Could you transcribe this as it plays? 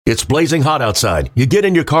It's blazing hot outside. You get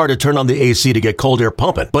in your car to turn on the AC to get cold air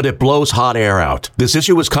pumping, but it blows hot air out. This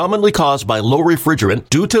issue is commonly caused by low refrigerant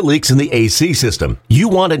due to leaks in the AC system. You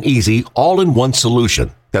want an easy, all-in-one solution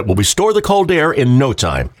that will restore the cold air in no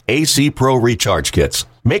time. AC Pro Recharge Kits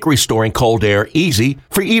make restoring cold air easy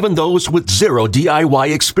for even those with zero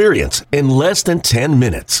DIY experience in less than 10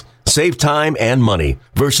 minutes. Save time and money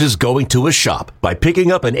versus going to a shop by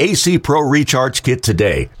picking up an AC Pro Recharge Kit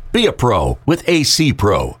today. Be a pro with AC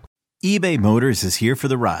Pro. eBay Motors is here for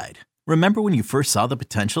the ride. Remember when you first saw the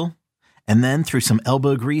potential? And then through some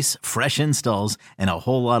elbow grease, fresh installs, and a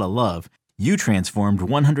whole lot of love, you transformed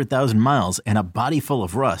 100,000 miles and a body full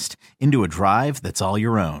of rust into a drive that's all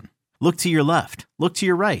your own. Look to your left. Look to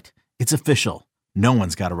your right. It's official. No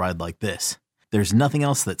one's got a ride like this. There's nothing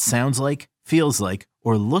else that sounds like, feels like,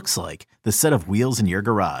 or looks like the set of wheels in your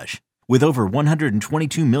garage. With over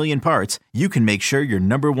 122 million parts, you can make sure your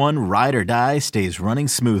number one ride or die stays running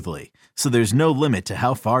smoothly. So there's no limit to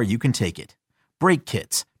how far you can take it. Brake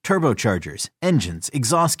kits, turbochargers, engines,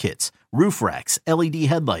 exhaust kits, roof racks, LED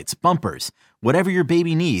headlights, bumpers, whatever your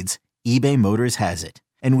baby needs, eBay Motors has it.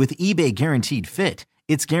 And with eBay Guaranteed Fit,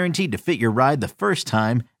 it's guaranteed to fit your ride the first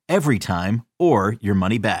time, every time, or your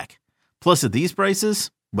money back. Plus at these prices,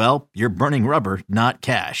 well, you're burning rubber, not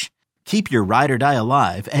cash. Keep your ride or die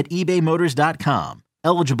alive at ebaymotors.com.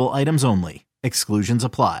 Eligible items only. Exclusions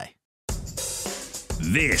apply.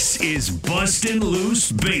 This is Bustin'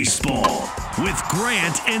 Loose Baseball with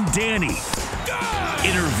Grant and Danny.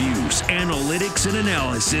 Interviews, analytics, and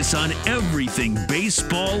analysis on everything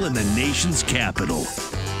baseball in the nation's capital.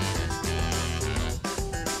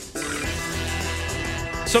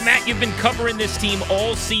 So, Matt, you've been covering this team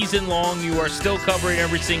all season long. You are still covering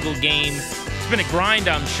every single game. It's been a grind,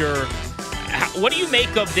 I'm sure. What do you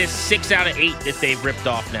make of this 6 out of 8 that they've ripped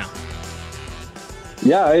off now?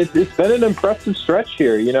 Yeah, it's been an impressive stretch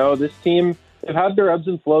here. You know, this team, they've had their ebbs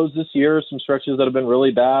and flows this year, some stretches that have been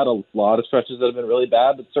really bad, a lot of stretches that have been really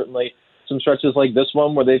bad, but certainly some stretches like this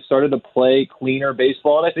one where they've started to play cleaner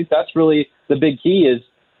baseball. And I think that's really the big key is,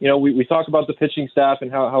 you know, we talk about the pitching staff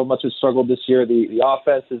and how much it's struggled this year. The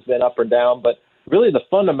offense has been up or down, but really the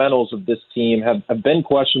fundamentals of this team have been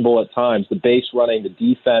questionable at times, the base running, the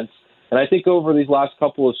defense. And I think over these last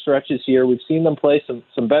couple of stretches here, we've seen them play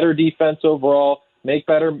some better defense overall, make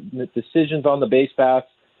better decisions on the base paths.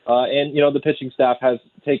 And, you know, the pitching staff has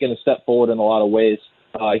taken a step forward in a lot of ways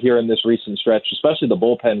here in this recent stretch, especially the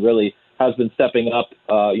bullpen really has been stepping up,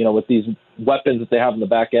 you know, with these weapons that they have in the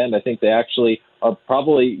back end. I think they actually are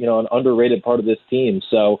probably, you know, an underrated part of this team.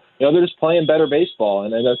 So, you know, they're just playing better baseball.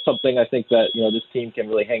 And that's something I think that, you know, this team can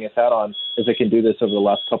really hang its hat on as they can do this over the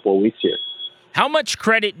last couple of weeks here. How much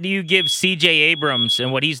credit do you give C.J. Abrams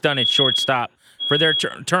and what he's done at shortstop for their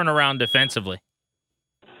turnaround defensively?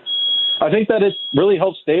 I think that it's really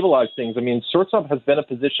helped stabilize things. I mean, shortstop has been a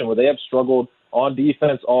position where they have struggled on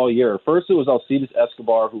defense all year. First, it was Alcides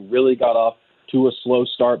Escobar who really got off to a slow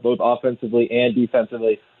start, both offensively and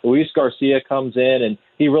defensively. Luis Garcia comes in, and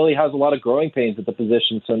he really has a lot of growing pains at the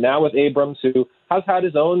position. So now with Abrams, who has had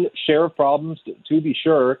his own share of problems, to be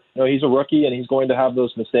sure, you know, he's a rookie and he's going to have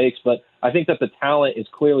those mistakes, but I think that the talent is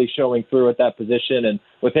clearly showing through at that position. And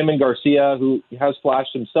with him and Garcia, who has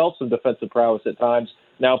flashed himself some defensive prowess at times,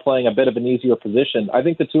 now playing a bit of an easier position, I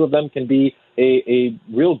think the two of them can be a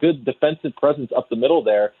real good defensive presence up the middle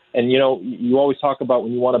there. And, you know, you always talk about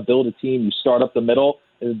when you want to build a team, you start up the middle.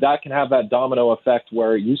 That can have that domino effect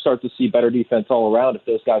where you start to see better defense all around if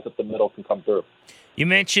those guys up the middle can come through. You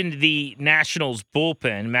mentioned the Nationals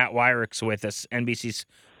bullpen. Matt Weyrich's with us, NBC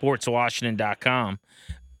Sports Washington.com.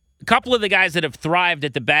 A couple of the guys that have thrived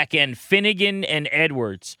at the back end, Finnegan and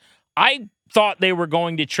Edwards. I thought they were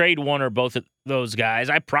going to trade one or both of those guys.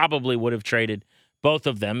 I probably would have traded both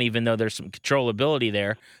of them, even though there's some controllability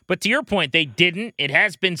there. But to your point, they didn't. It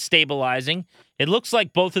has been stabilizing. It looks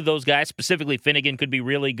like both of those guys, specifically Finnegan, could be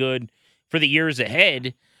really good for the years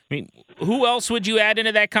ahead. I mean, who else would you add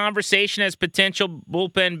into that conversation as potential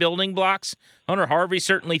bullpen building blocks? Hunter Harvey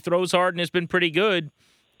certainly throws hard and has been pretty good.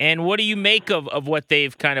 And what do you make of what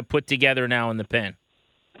they've kind of put together now in the pen?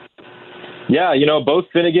 Yeah, you know, both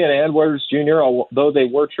Finnegan and Edwards Jr., although they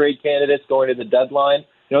were trade candidates going to the deadline,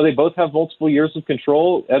 you know, they both have multiple years of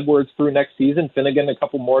control. Edwards through next season, Finnegan a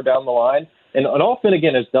couple more down the line. And all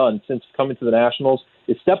Finnegan has done since coming to the Nationals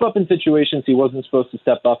is step up in situations he wasn't supposed to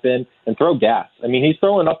step up in and throw gas. I mean, he's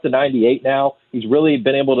throwing up to 98 now. He's really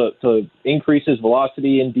been able to increase his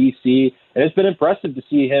velocity in D.C., and it's been impressive to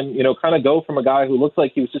see him, you know, kind of go from a guy who looked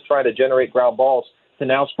like he was just trying to generate ground balls to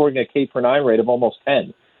now sporting a K per 9 rate of almost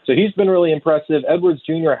 10. So he's been really impressive. Edwards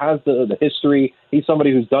Jr. has the history. He's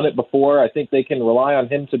somebody who's done it before. I think they can rely on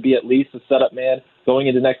him to be at least a setup man going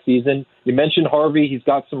into next season. You mentioned Harvey. He's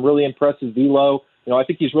got some really impressive velo. I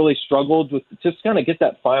think he's really struggled with just kind of get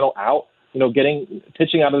that final out,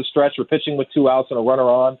 pitching out of the stretch or pitching with 2 outs and a runner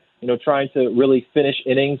on, trying to really finish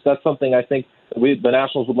innings. That's something I think the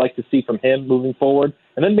Nationals would like to see from him moving forward.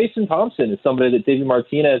 And then Mason Thompson is somebody that Davey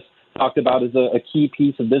Martinez talked about as a key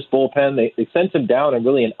piece of this bullpen. They sent him down in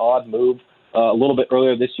really an odd move a little bit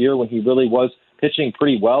earlier this year when he really was pitching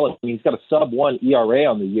pretty well. I mean, he's got a sub-1 ERA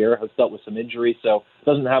on the year, has dealt with some injuries, so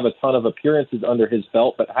doesn't have a ton of appearances under his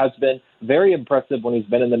belt, but has been very impressive when he's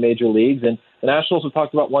been in the major leagues. And the Nationals have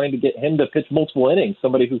talked about wanting to get him to pitch multiple innings,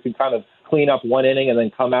 somebody who can kind of clean up one inning and then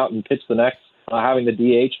come out and pitch the next. Having the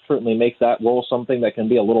DH certainly makes that role something that can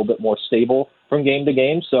be a little bit more stable from game to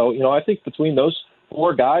game. So, I think between those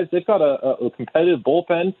 4 guys, they've got a competitive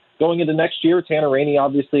bullpen going into next year. Tanner Rainey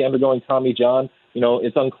obviously undergoing Tommy John.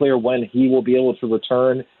 It's unclear when he will be able to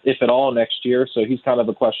return, if at all, next year. So he's kind of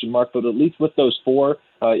a question mark. But at least with those 4,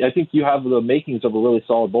 I think you have the makings of a really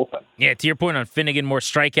solid bullpen. Yeah, to your point on Finnegan, more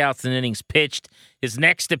strikeouts than innings pitched. His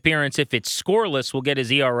next appearance, if it's scoreless, will get his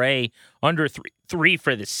ERA under 3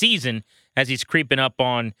 for the season as he's creeping up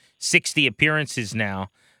on 60 appearances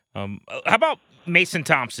now. How about Mason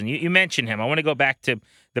Thompson? You mentioned him. I want to go back to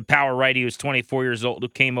the power righty who's 24 years old who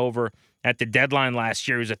came over at the deadline last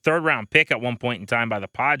year. He was a third-round pick at one point in time by the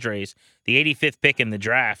Padres, the 85th pick in the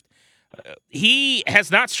draft. He has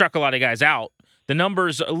not struck a lot of guys out. The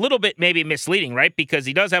number's a little bit maybe misleading, right? Because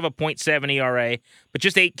he does have a .7 ERA, but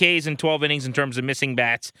just 8 Ks in 12 innings in terms of missing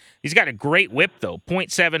bats. He's got a great whip, though,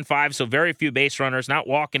 .75, so very few base runners, not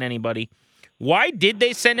walking anybody. Why did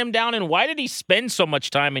they send him down, and why did he spend so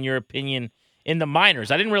much time, in your opinion, in the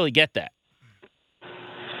minors? I didn't really get that.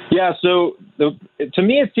 Yeah, so to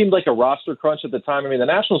me it seemed like a roster crunch at the time. I mean, the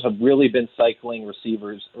Nationals have really been cycling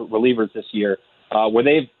relievers this year, where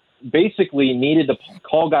they've basically needed to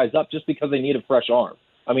call guys up just because they need a fresh arm.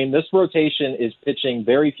 I mean, this rotation is pitching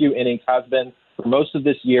very few innings, has been for most of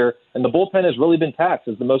this year, and the bullpen has really been taxed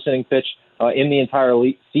as the most inning pitch in the entire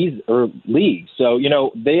league. So,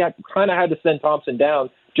 they kind of had to send Thompson down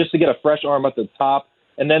just to get a fresh arm at the top.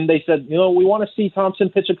 And then they said, we want to see Thompson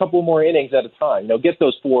pitch a couple more innings at a time, get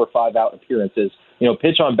those 4 or 5 out appearances,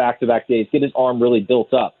 pitch on back-to-back days, get his arm really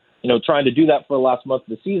built up. Trying to do that for the last month of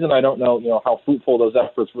the season, I don't know, how fruitful those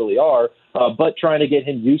efforts really are, but trying to get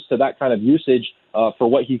him used to that kind of usage for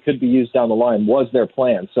what he could be used down the line was their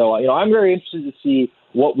plan. So, I'm very interested to see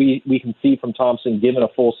what we can see from Thompson given a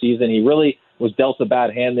full season. He really was dealt a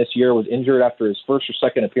bad hand this year, was injured after his first or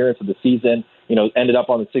second appearance of the season, ended up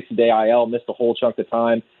on the 60-day IL, missed a whole chunk of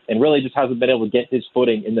time, and really just hasn't been able to get his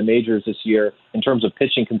footing in the majors this year in terms of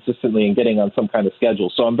pitching consistently and getting on some kind of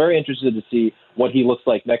schedule. So I'm very interested to see what he looks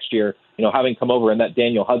like next year, having come over in that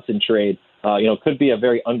Daniel Hudson trade, could be a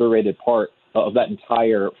very underrated part of that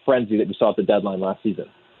entire frenzy that we saw at the deadline last season.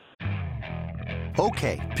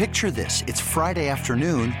 Okay, picture this. It's Friday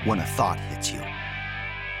afternoon when a thought hits you.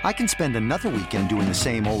 I can spend another weekend doing the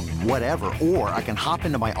same old whatever, or I can hop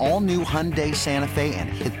into my all-new Hyundai Santa Fe and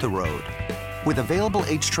hit the road. With available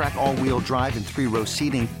H-Track all-wheel drive and 3-row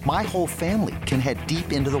seating, my whole family can head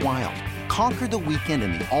deep into the wild. Conquer the weekend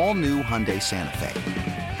in the all-new Hyundai Santa Fe.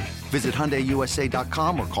 Visit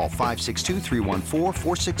HyundaiUSA.com or call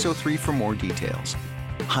 562-314-4603 for more details.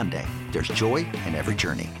 Hyundai, there's joy in every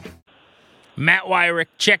journey. Matt Weyrich,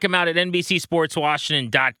 check him out at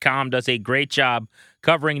NBCSportsWashington.com. Does a great job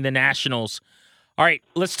covering the Nationals. All right,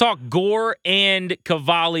 let's talk Gore and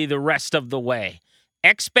Cavalli the rest of the way.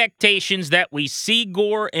 Expectations that we see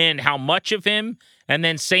Gore and how much of him, and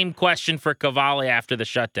then same question for Cavalli after the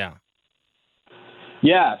shutdown.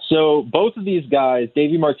 Yeah, so both of these guys,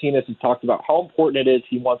 Davey Martinez has talked about how important it is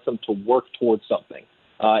he wants them to work towards something.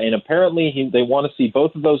 And apparently they want to see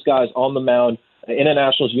both of those guys on the mound in a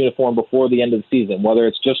Nationals uniform before the end of the season, whether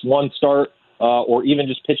it's just one start or even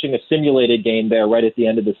just pitching a simulated game there right at the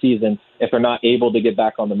end of the season if they're not able to get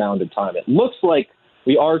back on the mound in time. It looks like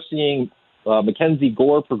we are seeing Mackenzie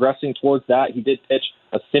Gore progressing towards that. He did pitch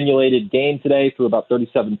a simulated game today through about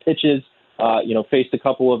 37 pitches, faced a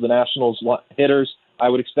couple of the Nationals hitters. I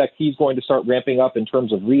would expect he's going to start ramping up in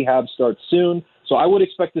terms of rehab starts soon. So I would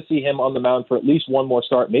expect to see him on the mound for at least one more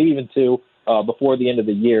start, maybe even 2 before the end of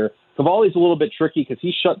the year. Cavalli's a little bit tricky because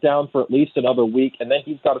he's shut down for at least another week, and then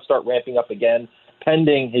he's got to start ramping up again,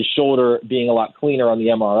 pending his shoulder being a lot cleaner on the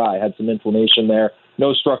MRI. Had some inflammation there,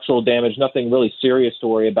 no structural damage, nothing really serious to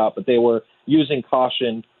worry about, but they were using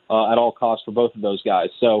caution at all costs for both of those guys.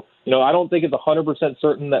 So, I don't think it's 100%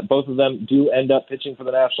 certain that both of them do end up pitching for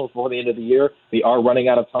the Nationals before the end of the year. We are running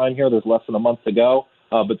out of time here. There's less than a month to go.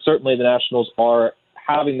 but certainly the Nationals are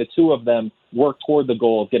having the two of them work toward the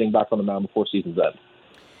goal of getting back on the mound before season's end.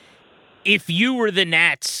 If you were the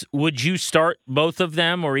Nats, would you start both of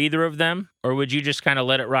them or either of them, or would you just kind of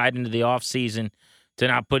let it ride into the offseason to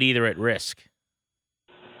not put either at risk?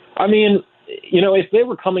 I mean, if they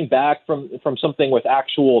were coming back from something with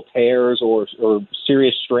actual tears or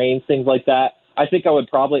serious strains, things like that, I think I would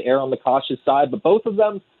probably err on the cautious side. But both of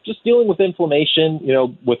them just dealing with inflammation.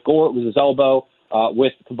 With Gore, it was his elbow.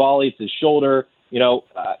 With Cavalli, it's his shoulder.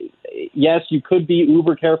 Yes, you could be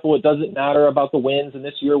uber careful. It doesn't matter about the wins in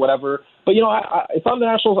this year, whatever. But, if I'm the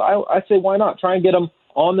Nationals, I say why not? Try and get them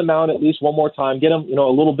on the mound at least one more time. Get them, a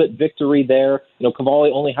little bit victory there.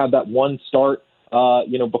 Cavalli only had that one start,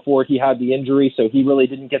 before he had the injury. So he really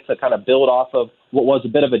didn't get to kind of build off of what was a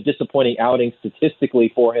bit of a disappointing outing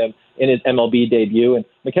statistically for him in his MLB debut. And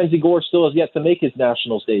Mackenzie Gore still has yet to make his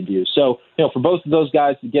Nationals debut. So, for both of those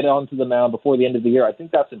guys to get onto the mound before the end of the year, I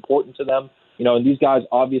think that's important to them. And these guys,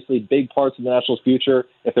 obviously, big parts of the Nationals' future.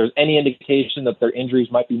 If there's any indication that their injuries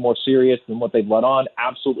might be more serious than what they've let on,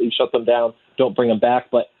 absolutely shut them down. Don't bring them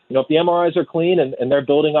back. But, if the MRIs are clean and they're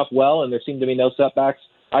building up well and there seem to be no setbacks,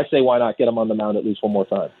 I say why not get them on the mound at least one more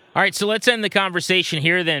time. All right, so let's end the conversation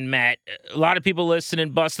here then, Matt. A lot of people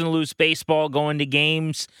listening, busting loose baseball, going to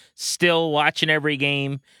games, still watching every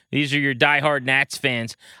game. These are your diehard Nats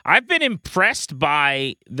fans. I've been impressed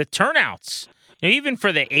by the turnouts. Even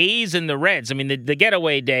for the A's and the Reds, I mean, the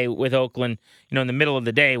getaway day with Oakland, in the middle of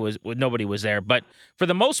the day nobody was there. But for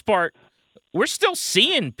the most part, we're still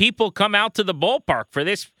seeing people come out to the ballpark for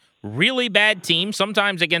this really bad team,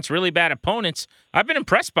 sometimes against really bad opponents. I've been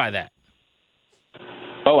impressed by that.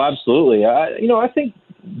 Oh, absolutely. I think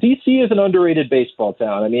D.C. is an underrated baseball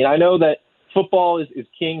town. I mean, I know that football is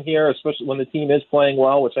king here, especially when the team is playing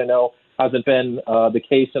well, which I know hasn't been the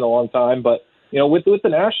case in a long time. But with the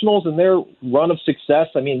Nationals and their run of success,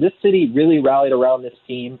 I mean, this city really rallied around this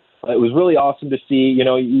team. It was really awesome to see,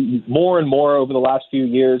 more and more over the last few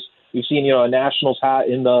years. We've seen, a Nationals hat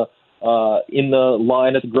in the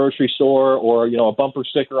line at the grocery store, or, a bumper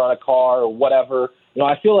sticker on a car or whatever.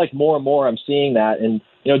 I feel like more and more I'm seeing that. And,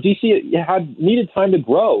 DC had needed time to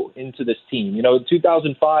grow into this team.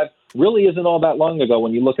 2005 really isn't all that long ago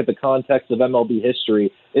when you look at the context of MLB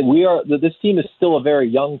history. This team is still a very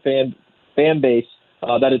young fan base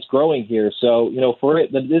that it's growing here. So, for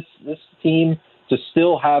this team to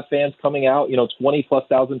still have fans coming out, 20+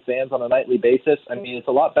 thousand fans on a nightly basis, I mean, it's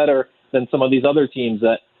a lot better than some of these other teams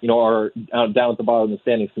that, are down at the bottom of the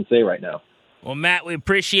standings can say right now. Well, Matt, we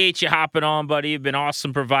appreciate you hopping on, buddy. You've been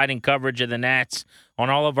awesome providing coverage of the Nats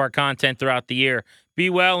on all of our content throughout the year.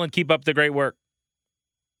 Be well and keep up the great work.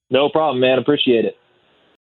 No problem, man. Appreciate it.